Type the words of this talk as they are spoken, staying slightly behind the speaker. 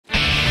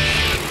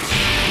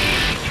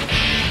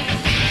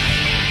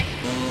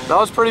That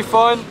was pretty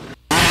fun.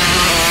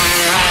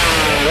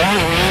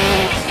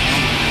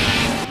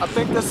 I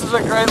think this is a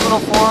great little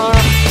four-wheeler.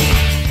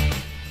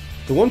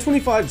 The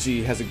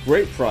 125G has a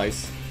great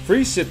price,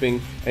 free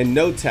shipping, and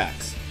no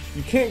tax.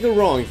 You can't go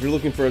wrong if you're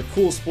looking for a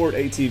cool sport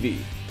ATV.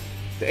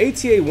 The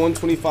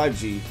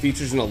ATA-125G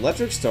features an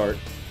electric start,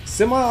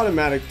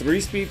 semi-automatic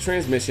 3-speed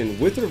transmission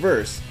with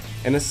reverse,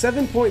 and a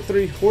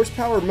 7.3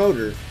 horsepower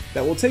motor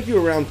that will take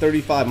you around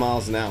 35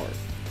 miles an hour.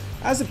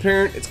 As a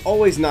parent, it's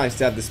always nice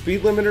to have the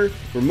speed limiter,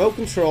 remote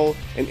control,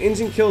 and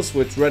engine kill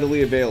switch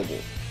readily available,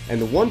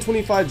 and the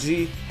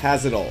 125G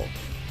has it all.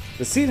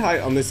 The seat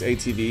height on this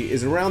ATV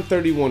is around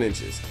 31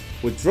 inches,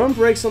 with drum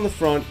brakes on the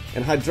front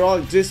and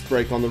hydraulic disc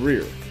brake on the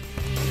rear.